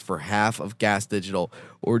rattlesnake for half of Gas Digital,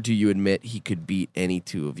 or do you admit he could beat any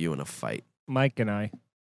two of you in a fight? Mike and I.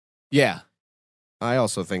 Yeah. I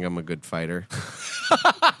also think I'm a good fighter.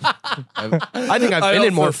 I think I've been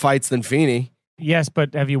in more fights than Feeney. Yes,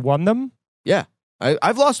 but have you won them? Yeah.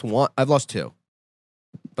 I've lost one. I've lost 2.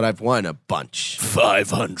 But I've won a bunch.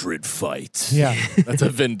 500 fights. Yeah. That's a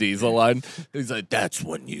Vin Diesel line. He's like, that's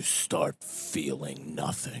when you start feeling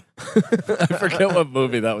nothing. I forget what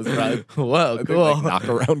movie that was from. Whoa, I think, cool. like Knock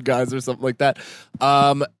Around Guys or something like that.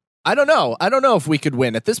 I don't know. I don't know if we could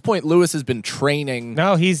win. At this point, Lewis has been training.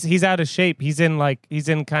 No, he's out of shape. He's in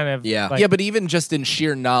kind of Yeah. like- Yeah, but even just in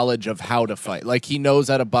sheer knowledge of how to fight. Like, he knows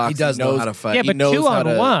how to box. He does know knows how to fight. Yeah, He but knows how to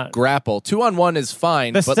 2-on-1. grapple. 2-on-1 is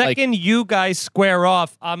fine. The but second you guys square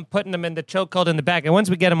off, I'm putting him in the chokehold in the back, and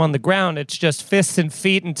once we get him on the ground, it's just fists and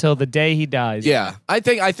feet until the day he dies. yeah, I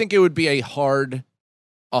think it would be a hard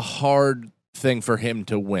thing for him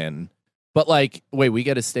to win. But like, wait, we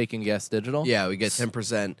get a stake in Gas Digital? Yeah, we get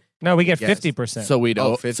 10%. No, we get Yes. 50%. So we'd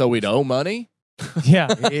owe 50%. money? yeah,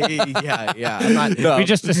 yeah. I'm not, No. we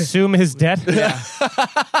just assume his debt.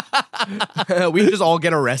 we just all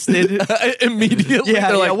get arrested. Immediately. Yeah,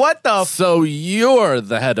 They're yeah, like, what the so you're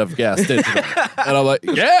the head of Gas Digital. And I'm like,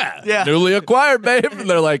 yeah, Yeah. newly acquired, babe. And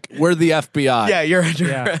they're like, we're the FBI. Yeah, you're under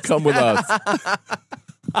Yeah. arrest. Come with us.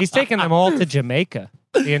 He's taking them all to Jamaica.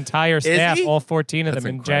 The entire staff, he? all 14 of That's them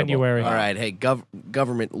in incredible. January. All right, hey,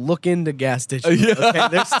 government, look into Gas Digital. Okay,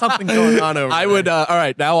 there's something going on over I there. would, all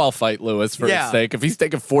right, now I'll fight Lewis for Yeah. his stake. If he's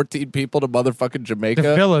taking 14 people to motherfucking Jamaica.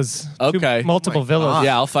 The villas. Okay. Multiple Oh my villas. God.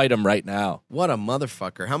 Yeah, I'll fight him right now. What a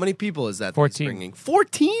motherfucker. How many people is that? 14. Bringing?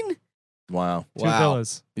 14? Wow. Two Wow.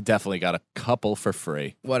 villas. We definitely got a couple for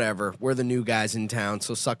free. Whatever. We're the new guys in town,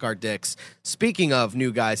 so suck our dicks. Speaking of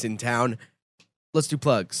new guys in town, let's do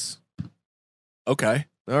plugs. Okay.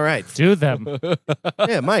 All right. Do them.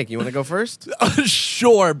 Yeah, Mike, you want to go first?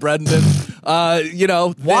 Sure, Brendan.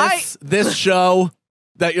 Why? This show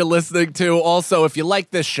that you're listening to. Also, if you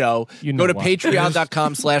like this show, You go know to why.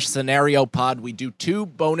 patreon.com/scenario pod. We do 2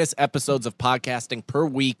 bonus episodes of podcasting per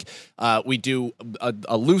week. We do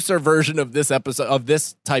a looser version of this episode of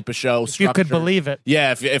this type of show. If you could structured. believe it.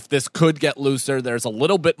 Yeah, if this could get looser, there's a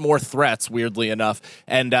little bit more threats, weirdly enough.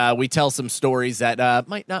 And we tell some stories that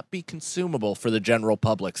might not be consumable for the general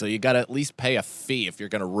public. So you got to at least pay a fee if you're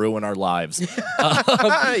going to ruin our lives.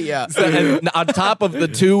 Yeah. And on top of the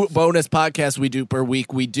 2 bonus podcasts we do per week,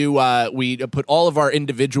 week. We do we put all of our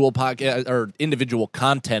individual podcast or individual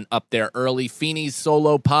content up there early. Feeney's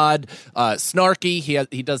solo pod, Snarky.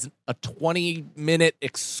 He does a 20-minute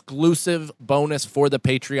exclusive bonus for the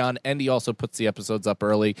Patreon, and he also puts the episodes up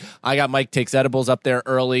early. I got Mike Takes Edibles up there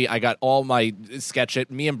early. I got all my sketch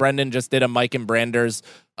it. Me and Brendan just did a Mike and Branders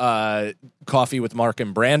Coffee with Mark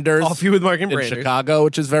and Branders. Coffee with Mark and in Branders. Chicago,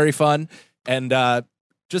 which is very fun. And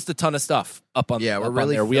just a ton of stuff up on we're up really on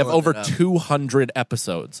there. We have filling over it up. 200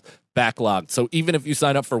 episodes backlogged. So even if you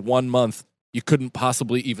sign up for 1 month, you couldn't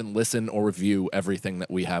possibly even listen or review everything that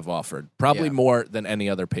we have offered. Probably more than any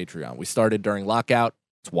other Patreon. We started during lockout.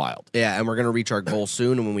 It's wild. Yeah, and we're going to reach our goal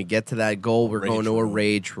soon. And when we get to that goal, we're going to a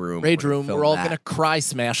rage room. Rage room. We're all going going to cry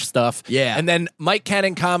smash stuff. Yeah. And then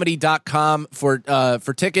MikeCannonComedy.com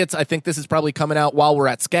for tickets. I think this is probably coming out while we're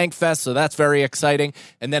at Skankfest, so that's very exciting.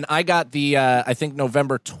 And then I got the, I think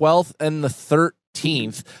November 12th and the 13th.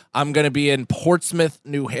 I'm going to be in Portsmouth,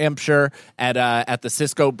 New Hampshire at the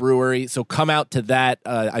Cisco Brewery. So come out to that.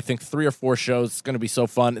 I think 3 or 4 shows. It's going to be so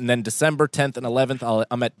fun. And then December 10th and 11th,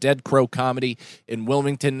 I'm at Dead Crow Comedy in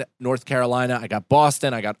Wilmington, North Carolina. I got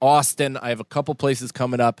Boston. I got Austin. I have a couple places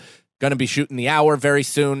coming up. Going to be shooting the hour very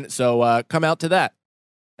soon. So come out to that.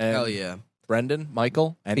 And Hell yeah. Brendan,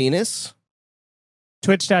 Michael, and Penis?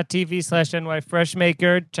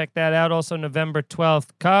 Twitch.tv/NYFreshmaker. Check that out. Also, November 12th.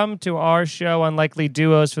 Come to our show, Unlikely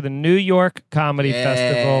Duos, for the New York Comedy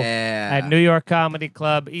Festival at New York Comedy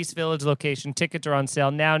Club, East Village location. Tickets are on sale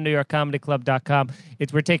now, NewYorkComedyClub.com.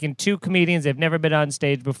 We're taking 2 comedians. They've never been on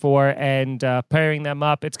stage before and pairing them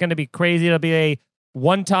up. It's going to be crazy. It'll be a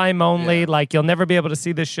one-time only. Like, you'll never be able to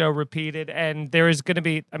see this show repeated. And there is going to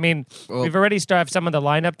be, we've already started some of the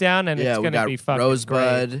lineup down, and it's going to be fucking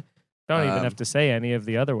Rosebud. great. Don't even have to say any of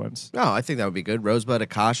the other ones. No, I think that would be good. Rosebud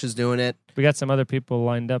Akash is doing it. We got some other people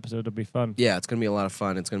lined up, so it'll be fun. Yeah, it's going to be a lot of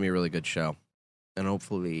fun. It's going to be a really good show. And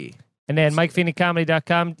hopefully... And then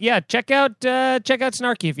MikeFeeneyComedy.com. Yeah, check out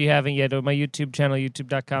Snarky if you haven't yet. On my YouTube channel,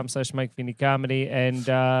 youtube.com/MikeFeeneyComedy. And,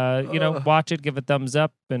 watch it, give a thumbs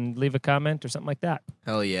up, and leave a comment or something like that.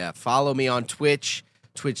 Hell yeah. Follow me on Twitch,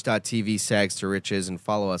 twitch.tv/SagsToRiches, and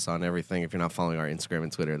follow us on everything. If you're not following our Instagram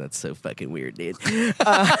and Twitter, that's so fucking weird, dude.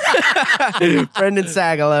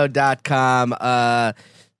 BrendanSagalo.com.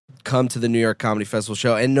 Come to the New York Comedy Festival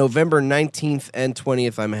show. And November 19th and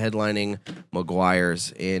 20th, I'm headlining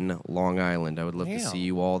McGuire's in Long Island. I would love to see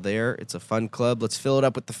you all there. It's a fun club. Let's fill it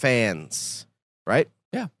up with the fans. Right?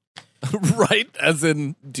 Yeah. Right? As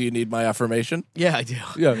in, do you need my affirmation? Yeah, I do.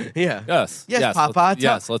 Yeah. Yeah. Yes. Yes, Papa.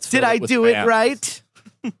 Yes, let's Did fill I it with do fans. it right?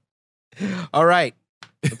 All right.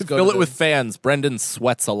 Let's go Fill to it with fans. Brendan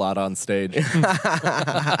sweats a lot on stage.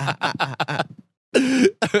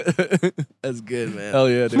 That's good, man. Hell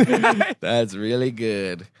yeah, dude. That's really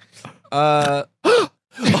good. Fuck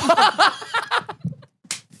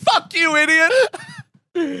you, idiot.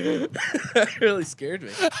 That really scared me.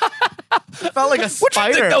 It felt like a What you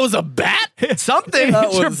spider. think that was a bat? Something.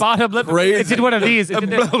 It's your bottom lip. crazy. It did one of these. It did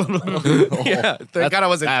Yeah. Thank God I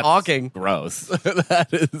wasn't That's talking. Gross. That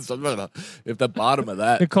is. If the bottom of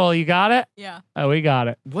that. Nicole, you got it? Yeah. Oh, we got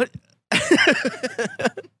it. What?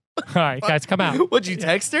 All right, guys, come out. What'd you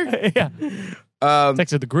text her? Yeah.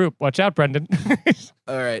 Text to the group. Watch out, Brendan.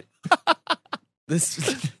 All right.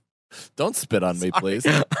 This. Don't spit on me, please.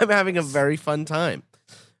 I'm having a very fun time.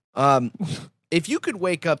 If you could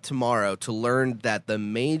wake up tomorrow to learn that the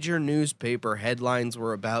major newspaper headlines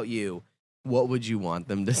were about you, what would you want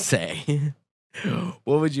them to say?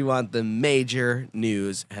 What would you want the major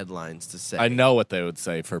news headlines to say? I know what they would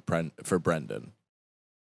say for Brendan.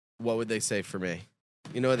 What would they say for me?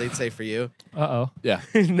 You know what they'd say for you? Uh-oh. Yeah.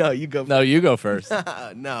 No, you go. No, you go first. No,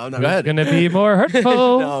 I'm not. Go ahead. It's going to be more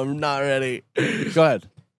hurtful. No, I'm not ready. Go ahead.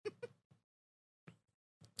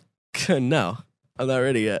 No, I'm not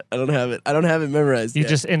ready yet. I don't have it. I don't have it memorized You yet.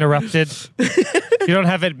 just interrupted. You don't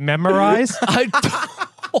have it memorized?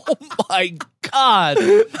 Oh my God.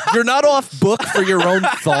 You're not off book for your own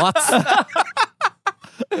thoughts? All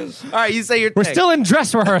right, you say your We're thing. still in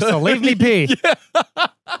dress rehearsal. Leave me be.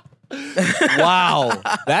 Wow.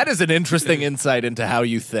 That is an interesting insight into how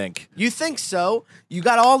you think. You think so? You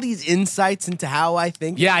got all these insights into how I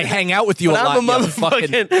think. Yeah, I hang out with you But a lot. I'm a you fucking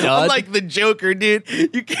motherfucking. dud. I'm like the Joker, dude.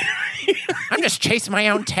 You can't. I'm just chasing my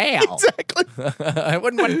own tail. Exactly. I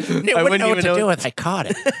wouldn't know even what to know do what- if I caught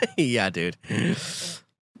it. Yeah, dude.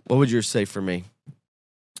 What would yours say for me?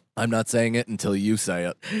 I'm not saying it until you say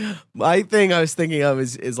it. My thing I was thinking of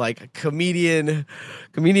is like a comedian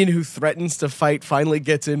who threatens to fight, finally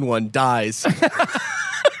gets in one, dies.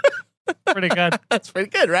 Pretty good. That's pretty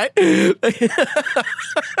good, right?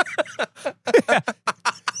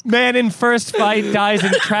 Man in first fight dies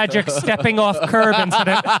in tragic stepping off curb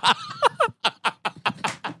incident.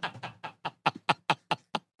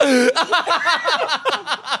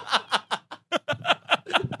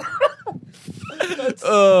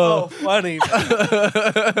 Oh, funny.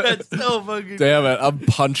 That's so fucking. Damn it! I'm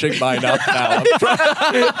punching mine up now.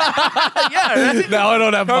 Yeah, right? Now I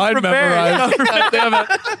don't have mine prepared. memorized. God damn it!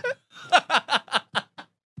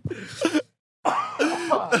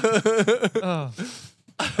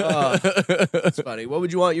 That's funny. What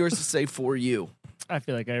would you want yours to say for you? I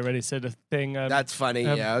feel like I already said a thing. That's funny.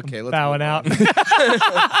 Yeah. Okay. Let's Bowing move out. on.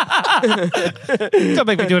 Don't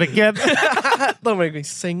make me do it again. Don't make me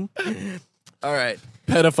sing. All right.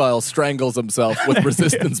 Pedophile strangles himself with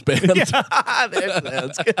resistance band.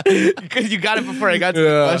 That's good. Because you got it before I got to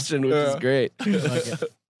the question, which is great.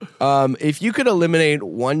 If you could eliminate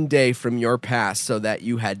one day from your past so that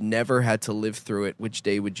you had never had to live through it, which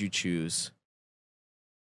day would you choose?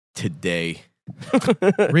 Today.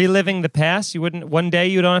 Reliving the past, you wouldn't. One day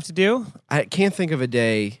you don't have to do. I can't think of a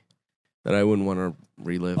day that I wouldn't want to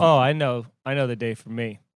relive. Oh, I know the day for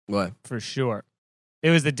me What? for sure. It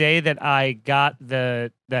was the day that I got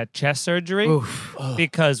that chest surgery Oof.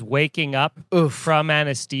 because waking up Oof. from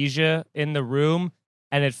anesthesia in the room,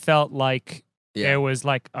 and it felt like there was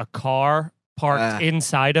like a car parked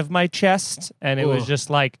inside of my chest, and it was just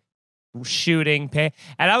like shooting pain.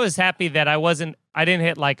 And I was happy that I didn't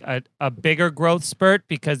hit like a bigger growth spurt,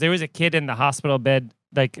 because there was a kid in the hospital bed,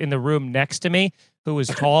 like in the room next to me, who was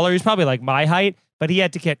taller. He was probably like my height, but he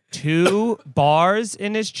had to get 2 bars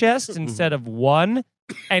in his chest instead of 1.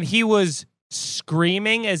 And he was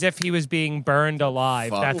screaming as if he was being burned alive.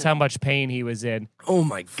 Fuck. That's how much pain he was in. Oh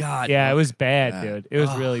my God. Yeah, it was bad, dude. It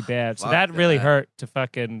was really bad. So fuck that really that. hurt to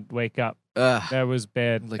fucking wake up. Ugh. That was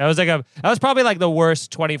bad. That was probably like the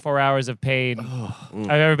worst 24 hours of pain I've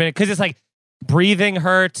ever been in. Because it's like breathing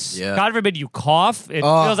hurts. Yeah. God forbid you cough. It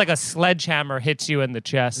feels like a sledgehammer hits you in the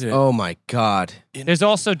chest. Oh my God. There's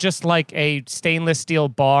also just like a stainless steel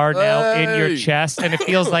bar now in your chest, and it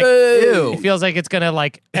feels like Ew. it feels like it's gonna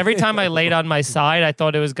like every time I laid on my side, I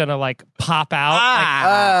thought it was gonna like pop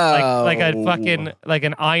out like a fucking like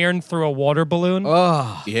an iron through a water balloon.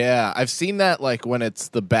 Oh. Yeah, I've seen that like when it's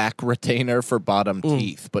the back retainer for bottom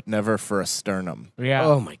teeth, but never for a sternum. Yeah,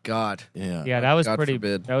 Oh my God. Yeah, that was God pretty.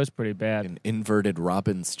 forbid. That was pretty bad. an inverted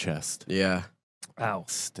robin's chest. Yeah. Ow.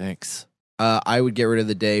 Stinks. I would get rid of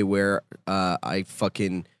the day where I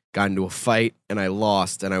fucking got into a fight and I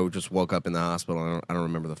lost, and I would just woke up in the hospital. I don't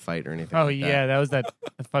remember the fight or anything. Oh like yeah, that was that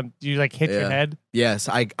fun. You like hit your Yeah. head. Yes,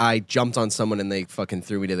 I jumped on someone and they fucking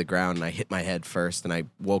threw me to the ground, and I hit my head first, and I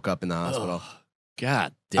woke up in the hospital.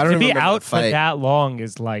 God I damn. don't To be remember the out for fight. that long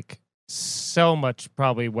is like so much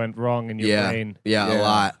probably went wrong in your brain. Yeah,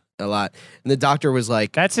 Yeah. a lot. And the doctor was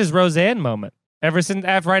like, That's his Roseanne moment.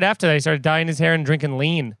 Right after that, he started dyeing his hair and drinking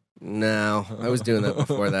lean. "No, I was doing that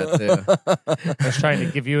before that too." I was trying to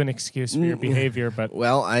give you an excuse for your behavior, but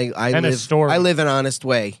Well, I And a story. I live an honest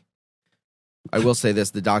way. I will say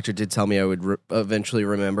this: the doctor did tell me I would eventually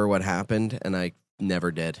remember what happened, and I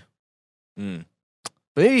never did. Mm.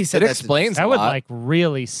 But maybe he said It that explains that a would lot. like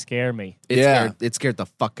really scare me. It scared the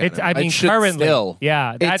fuck out It's, of me. I mean, It should currently, still.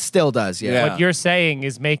 yeah, It that's still does. Yeah. Yeah. what you're saying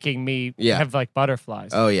is making me Yeah. have like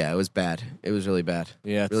butterflies. Oh yeah, it was bad. It was really bad.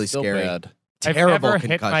 Yeah, it's really still scary. bad. I've Terrible never hit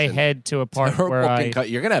my concussion. head to a part Terrible where I.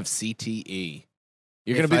 You're gonna have CTE.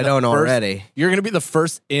 You're If gonna be I the don't first, already. You're gonna be the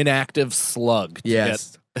first inactive slug. To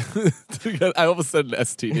Yes. get, I almost said an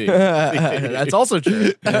STD. That's also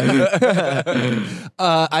true.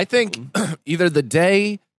 I think either the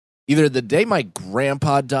day my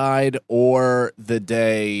grandpa died or the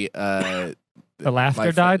day The laughter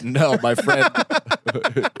my died. No, my friend.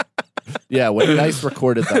 Yeah, when Dice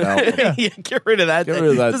recorded that album. Yeah, get rid of that. Get thing.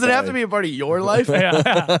 rid of that Does it have to thing. be a part of your life? Or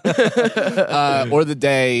the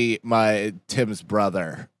day my Tim's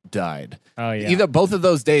brother died. Oh yeah. Either both of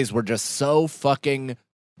those days were just so fucking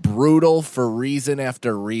brutal for reason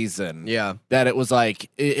after reason. Yeah. That it was like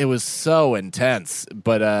it was so intense.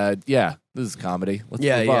 But yeah, this is comedy. Let's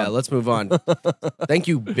Yeah, move yeah. on. Let's move on. Thank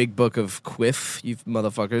you, Big Book of Quiff, you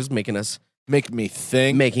motherfuckers, making us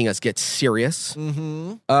get serious.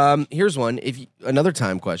 Mm-hmm. Here's one. Another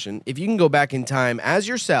time question. If you can go back in time as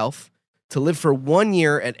yourself to live for 1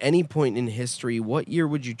 year at any point in history, what year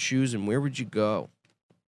would you choose and where would you go?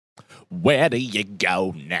 Where do you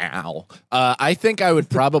go now? I think I would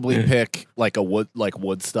probably pick like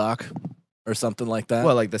Woodstock or something like that.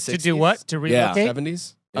 Well, like the 60s. to do what? To relocate?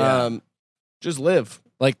 70s? Yeah. Just live.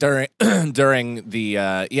 like during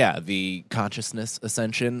the consciousness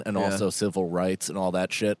ascension and Yeah. also civil rights and all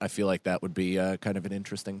that shit. I feel like that would be kind of an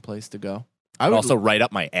interesting place to go. I would also right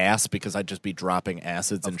up my ass because I'd just be dropping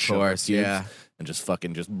acids and sugar course, cubes yeah. and just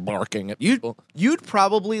fucking just barking at people. You'd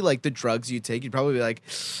probably like the drugs you take. You'd probably be like,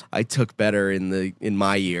 I took better in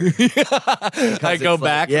my year. I go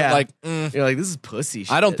back, yeah. like, You're like, this is pussy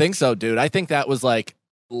shit. I don't think so, dude. I think that was like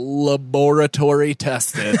laboratory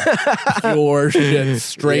tested, pure shit,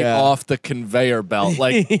 straight Yeah. off the conveyor belt.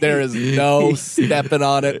 Like there is no stepping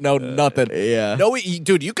on it, no nothing. Yeah. No,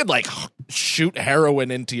 dude, you could like shoot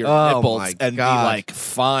heroin into your Oh, nipples my and God. be like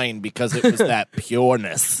fine because it was that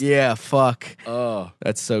pureness. Yeah, fuck. Oh,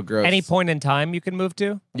 That's so gross. Any point in time you can move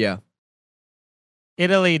to? Yeah.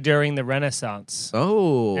 Italy during the Renaissance.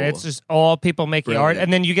 Oh. And it's just all people making art. Brilliant.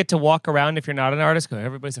 And then you get to walk around if you're not an artist. Go,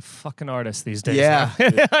 everybody's a fucking artist these days. Yeah.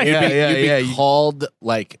 huh? you'd be called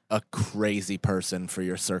like a crazy person for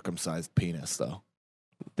your circumcised penis, though.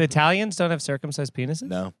 The Italians don't have circumcised penises?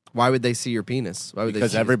 No, Why would they see your penis? Why would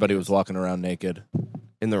because they see everybody was walking around naked.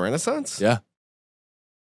 in the Renaissance? Yeah.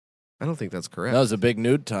 I don't think that's correct. That was a big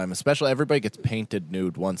nude time. Especially everybody gets painted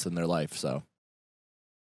nude once in their life. So,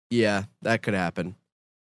 Yeah, that could happen.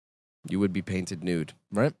 You would be painted nude.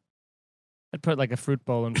 right? I'd put like a fruit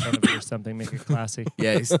bowl in front of you or something, make it classy.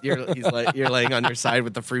 Yeah, you're laying on your side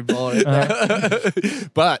with the fruit bowl. Right there.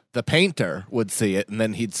 But the painter would see it, and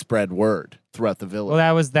then he'd spread word throughout the village.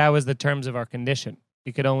 Well, that was the terms of our condition.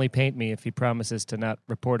 He could only paint me if he promises to not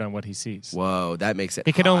report on what he sees. Whoa, that makes it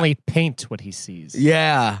He could hot. only paint what he sees.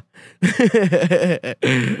 Yeah.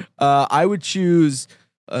 I would choose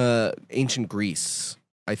ancient Greece.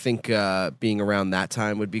 I think being around that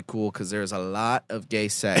time would be cool because there's a lot of gay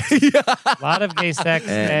sex. A lot of gay sex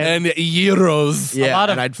and and euros. Yeah, a lot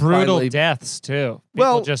of and I'd brutal finally- death too. People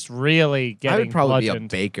Well, just really getting I would probably bludgeoned.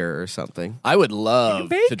 be a baker or something. I would love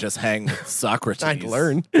bake? to just hang with Socrates. I'd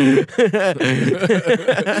learn.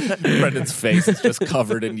 Brendan's face is just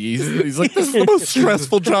covered in yeast. He's like, this is the most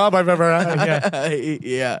stressful job I've ever had.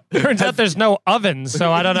 Yeah. Turns out there's no oven,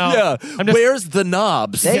 so I don't know. Yeah. I'm just- Where's the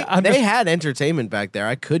knobs? They, I'm they just- had entertainment back there.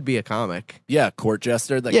 I could be a comic. Yeah, court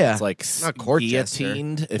jester that Yeah. gets like Not court jester.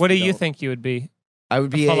 guillotined. if What do you don't- think you would be? I would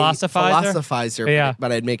be philosophizer? a philosophizer, Yeah.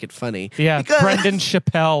 but I'd make it funny. Yeah, Because Brendan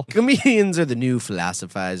Chappelle. comedians are the new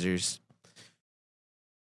philosophizers.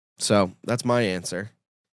 So that's my answer.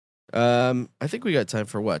 I think we got time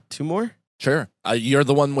for what? 2 more? Sure. You're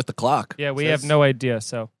the one with the clock. Yeah, we Says- have no idea.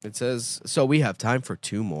 So It says so. We have time for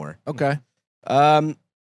 2 more. Okay.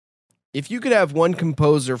 If you could have one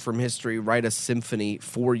composer from history write a symphony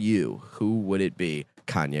for you, who would it be?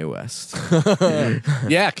 Kanye West.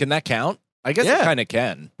 Yeah, can that count? I guess Yeah. it kind of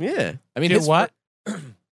can. Yeah. I mean, do his what?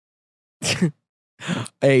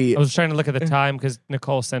 A I was trying to look at the time because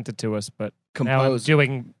Nicole sent it to us, but now I'm composer.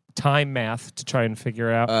 doing time math to try and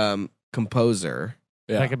figure out. Composer.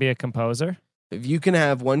 If I could be a composer. If you can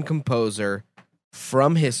have one composer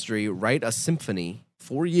from history write a symphony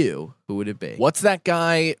for you, who would it be? What's that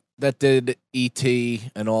guy that did E.T.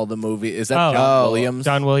 and all the movies? Is that Oh. John Oh, Williams?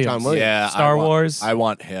 John Williams. John Williams. Yeah. Star Wars. I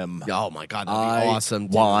want him. Oh my god, that'd be I awesome.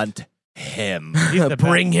 dude. want him. He's the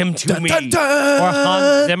Bring best. him to me. Or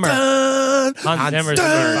Hans Zimmer. Hans Hans Zimmer's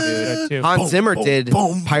Zimmer. really good too. Hans Zimmer did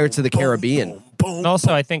Pirates of the Caribbean. And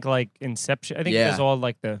also, I think like Inception. I think Yeah. there's all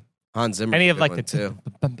like the Hans Zimmer. any of like the too.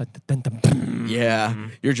 too. Yeah,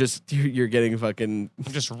 you're getting fucking.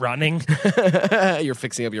 Just running. You're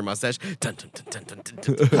fixing up your mustache. Dun, dun, dun, dun, dun,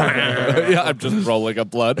 dun, dun. Yeah, I'm just rolling up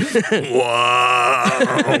blood. Dun,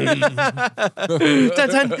 dun,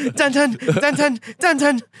 dun, dun, dun, dun, dun,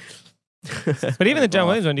 dun. But even the John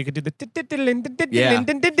Williams one, you could do the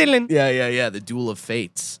Yeah. The Duel of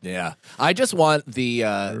Fates. Yeah, I just want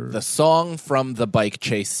the song from the bike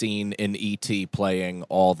chase scene in E.T. playing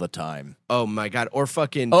all the time. Oh my god! Or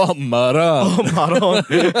fucking. Oh, Mara. Model.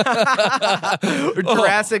 Or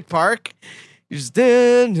Jurassic Park. You just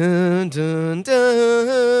dun, dun, dun,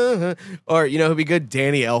 dun. Or you know who'd be good?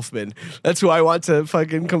 Danny Elfman. That's who I want to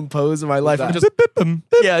fucking compose in my life. I'm just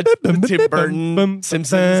yeah, the Tim Burton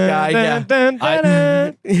Simpsons guy.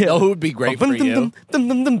 Yeah. You know who would be great for you?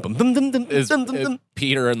 Is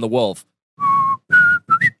Peter and the Wolf.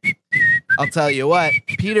 I'll tell you what,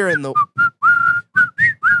 Peter and the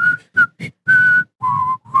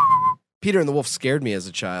Wolf scared me as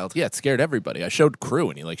a child. Yeah, it scared everybody. I showed Crew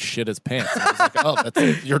and he like shit his pants. I was like, oh,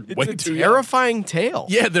 that's you're way It's too a young. terrifying tale.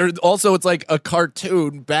 Yeah, there also it's like a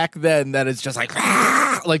cartoon back then that is just like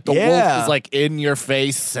like the wolf Yeah. is like in your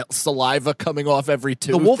face, saliva coming off every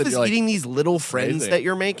tooth. The wolf and is you're like, eating these little friends Crazy. that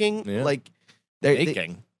you're making. Yeah. Like they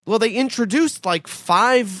baking. well, they introduced like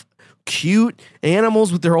 5 cute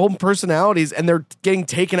animals with their own personalities, and they're getting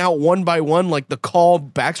taken out one by one, like the Call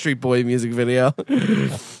Backstreet Boy music video.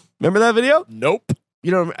 Remember that video? Nope.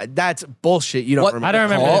 You don't. That's bullshit. You don't What? remember. I don't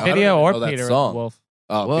remember Oh, the video I or don't know that Peter song. and the Wolf.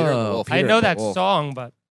 Oh, Whoa. Peter and the Wolf. I Peter know and the that Wolf. song,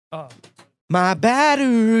 but My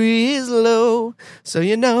battery is low, so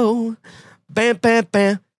you know. Bam, bam,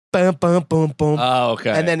 bam, bam, bam, boom, boom. Oh, okay.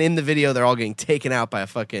 And then in the video, they're all getting taken out by a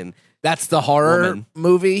fucking. that's the horror Woman.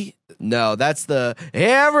 movie. No, that's the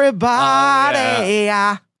everybody.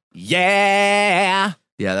 Oh, Yeah.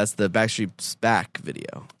 Yeah, that's the Backstreet's Back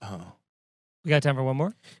video. Oh. we got time for one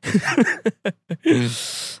more.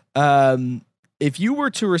 If you were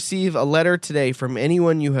to receive a letter today from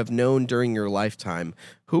anyone you have known during your lifetime,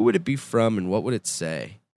 who would it be from and what would it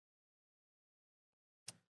say?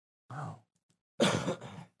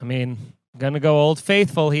 I mean, I'm gonna go Old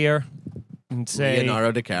Faithful here and say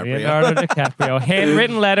Leonardo DiCaprio. Leonardo DiCaprio.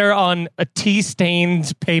 Handwritten letter on a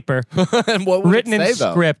tea-stained paper, And what would written it say, in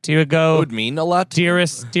though? script. He would It go, would mean a lot.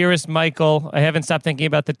 dearest Michael, I haven't stopped thinking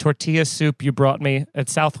about the tortilla soup you brought me at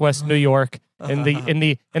Southwest New York in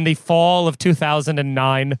the fall of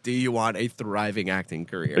 2009. Do you want a thriving acting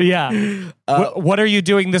career? Yeah. What are you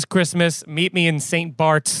doing this Christmas? Meet me in St.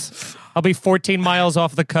 Bart's. I'll be 14 miles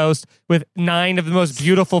off the coast with 9 of the most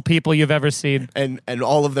beautiful people you've ever seen. And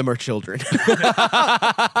all of them are children.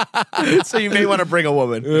 So you may want to bring a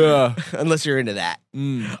woman. Yeah. Unless you're into that.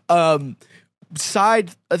 A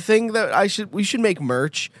thing that we should make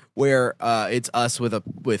merch where it's us with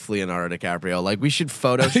Leonardo DiCaprio. Like we should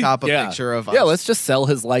Photoshop a picture of us. Yeah, let's just sell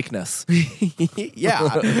his likeness.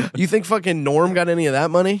 Yeah. You think fucking Norm got any of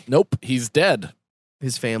that money? Nope, he's dead.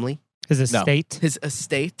 His family? His estate. His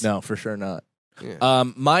estate? No, for sure not. Yeah.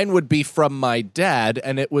 Mine would be from my dad,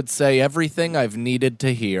 and it would say everything I've needed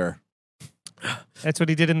to hear. That's what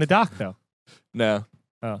he did in the doc, though. No.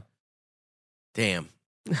 Oh. Damn.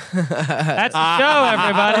 That's the show,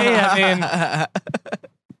 everybody. I mean,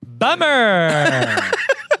 bummer.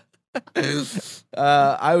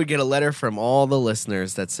 I would get a letter from all the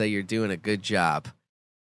listeners that say you're doing a good job.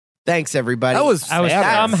 Thanks, everybody. That was I was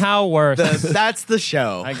somehow worse. That's the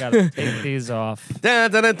show. I gotta take these off.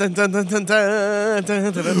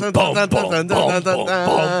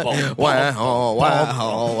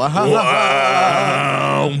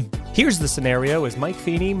 Here's the Scenario is Mike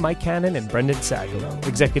Feeney, Mike Cannon, and Brendan Sagalow.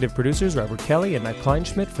 Executive producers Robert Kelly and Matt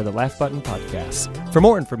Kleinschmidt for the Laugh Button Podcast. For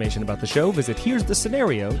more information about the show, visit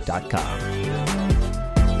here'sthescenario.com.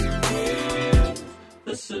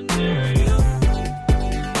 The scenario.